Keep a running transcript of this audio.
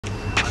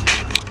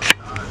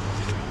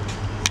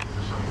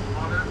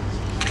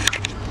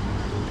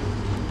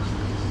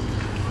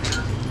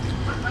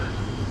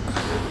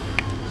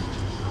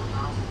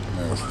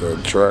The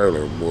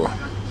trailer, boy.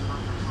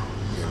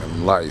 Get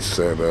them lights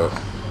set up.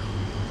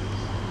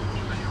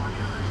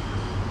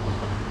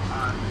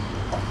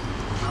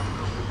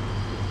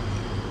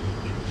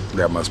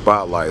 Got my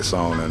spotlights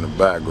on in the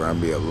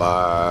background. Be a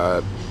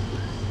lot.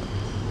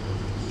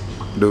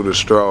 Do the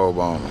strobe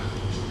on them.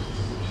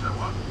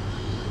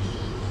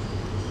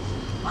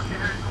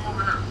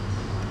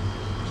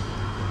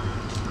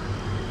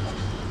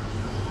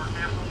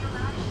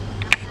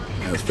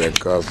 That's that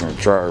custom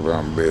trailer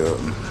I'm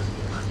building.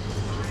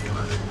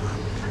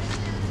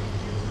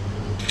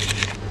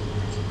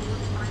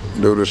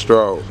 Do the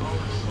strobe.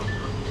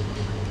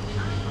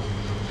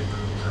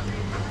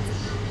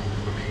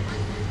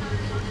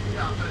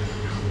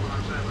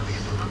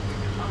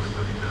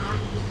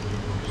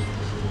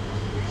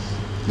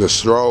 The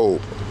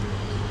strobe.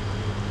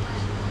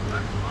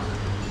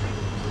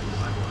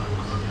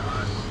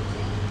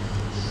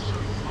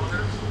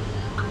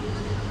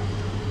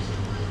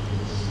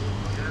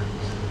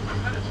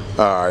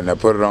 Alright, now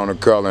put it on the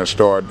color and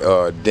start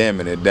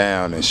dimming it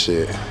down and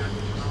shit.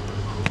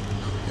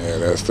 Yeah,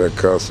 that's that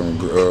custom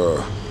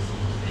grill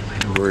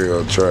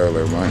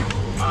trailer, man.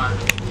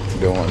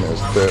 Doing this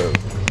stuff.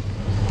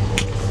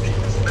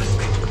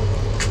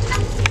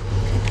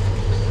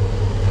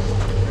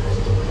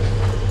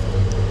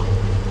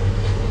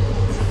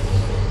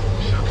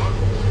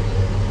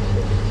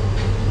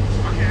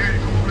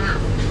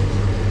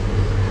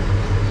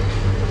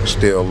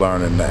 Still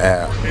learning the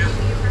app.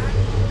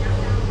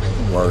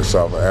 Works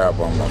off an app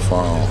on my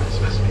phone.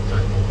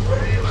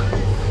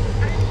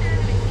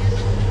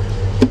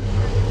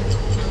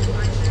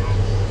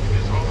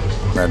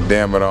 Now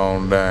dim it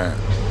on down.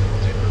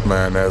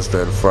 Man, that's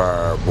that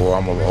fire, boy.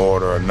 I'm gonna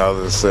order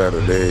another set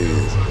of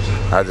these.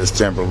 I just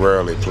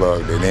temporarily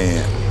plugged it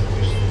in.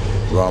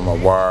 Run my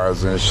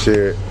wires and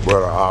shit,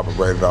 but I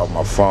operate it off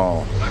my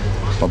phone.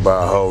 I'm gonna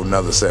buy a whole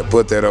nother set.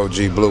 Put that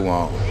OG blue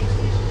on.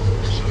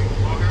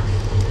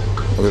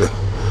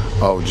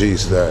 OG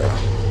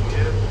style.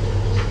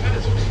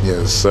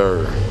 Yes,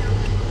 sir.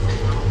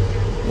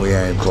 We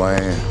ain't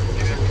playing.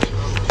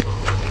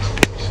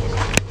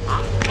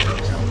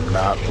 I'm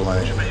not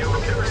playing.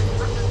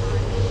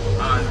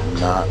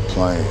 Not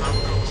playing. I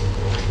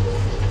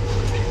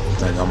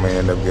think I'm gonna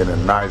end up getting a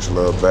nice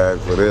little bag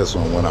for this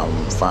one when I'm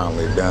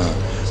finally done.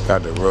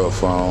 Got the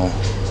roof on.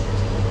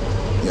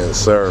 Yes,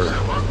 sir.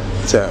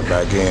 Tap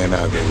back in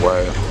out the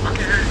way.